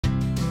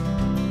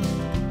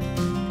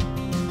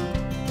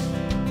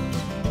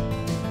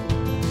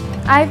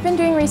I've been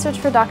doing research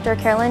for Dr.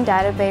 Carolyn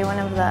Dadabay, one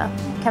of the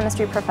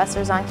chemistry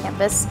professors on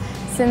campus,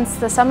 since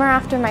the summer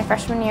after my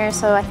freshman year,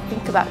 so I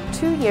think about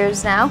 2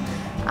 years now.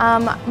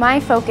 My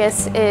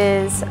focus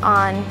is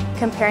on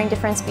comparing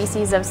different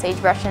species of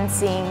sagebrush and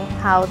seeing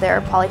how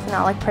their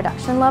polyphenolic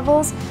production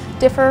levels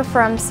differ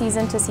from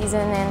season to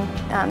season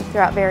and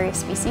throughout various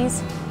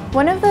species.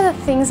 One of the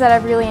things that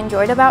I've really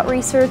enjoyed about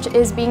research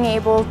is being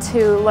able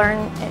to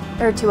learn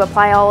or to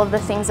apply all of the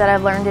things that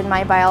I've learned in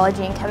my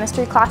biology and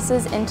chemistry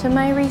classes into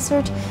my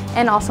research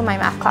and also my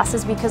math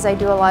classes, because I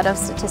do a lot of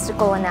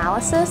statistical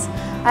analysis.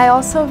 I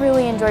also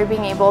really enjoy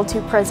being able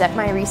to present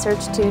my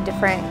research to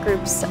different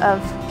groups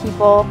of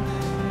people.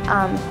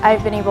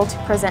 I've been able to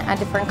present at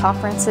different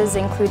conferences,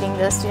 including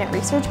the Student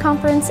Research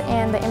Conference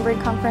and the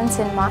Ambriz Conference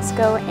in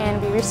Moscow, and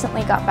we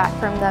recently got back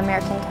from the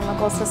American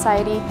Chemical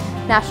Society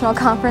National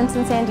Conference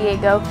in San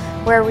Diego,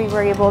 where we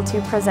were able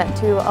to present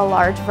to a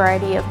large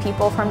variety of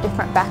people from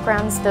different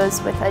backgrounds,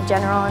 those with a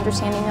general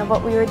understanding of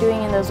what we were doing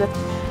and those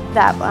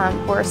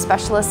that were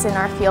specialists in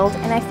our field.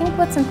 And I think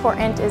what's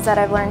important is that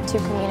I've learned to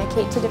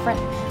communicate to different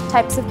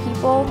types of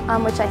people,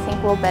 which I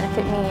think will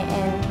benefit me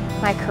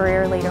in my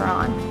career later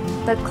on.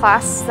 The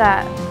class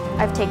that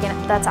I've taken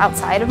that's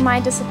outside of my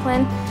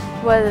discipline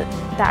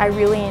that I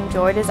really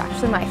enjoyed is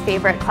actually my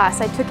favorite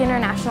class. I took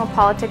International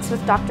Politics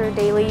with Dr.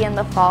 Daly in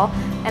the fall,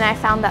 and I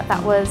found that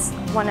that was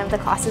one of the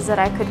classes that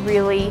I could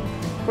really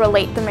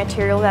relate the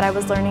material that I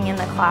was learning in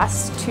the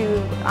class to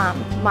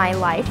my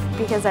life,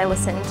 because I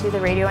listened to the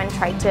radio and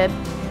tried to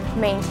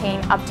maintain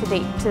up to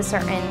date to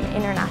certain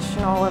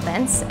international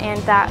events,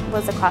 and that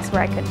was a class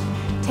where I could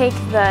take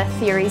the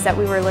theories that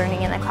we were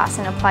learning in the class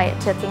and apply it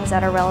to things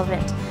that are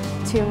relevant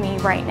to me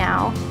right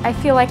now. I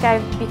feel like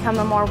I've become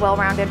a more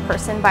well-rounded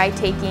person by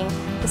taking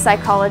the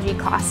psychology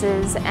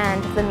classes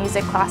and the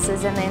music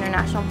classes and the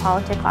international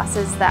politics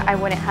classes that I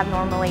wouldn't have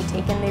normally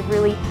taken. They've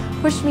really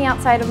pushed me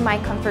outside of my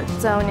comfort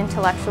zone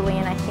intellectually,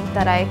 and I think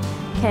that I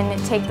can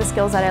take the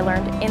skills that I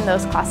learned in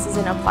those classes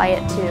and apply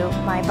it to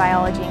my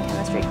biology and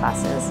chemistry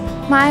classes.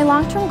 My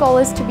long-term goal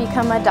is to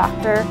become a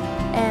doctor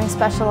and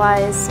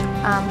specialize,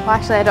 well,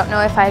 actually I don't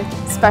know if I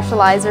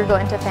specialize or go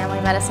into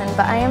family medicine,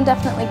 but I am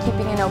definitely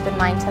keeping an open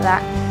mind to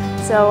that.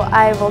 So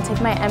I will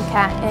take my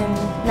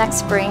MCAT next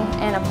spring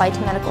and apply to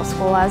medical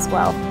school as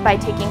well. By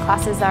taking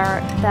classes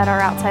that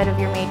are outside of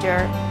your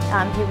major,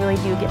 you really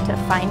do get to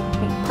find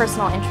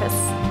personal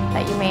interests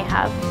that you may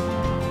have,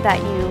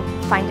 that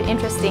you find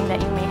interesting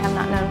that you may have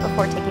not known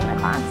before taking the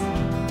class.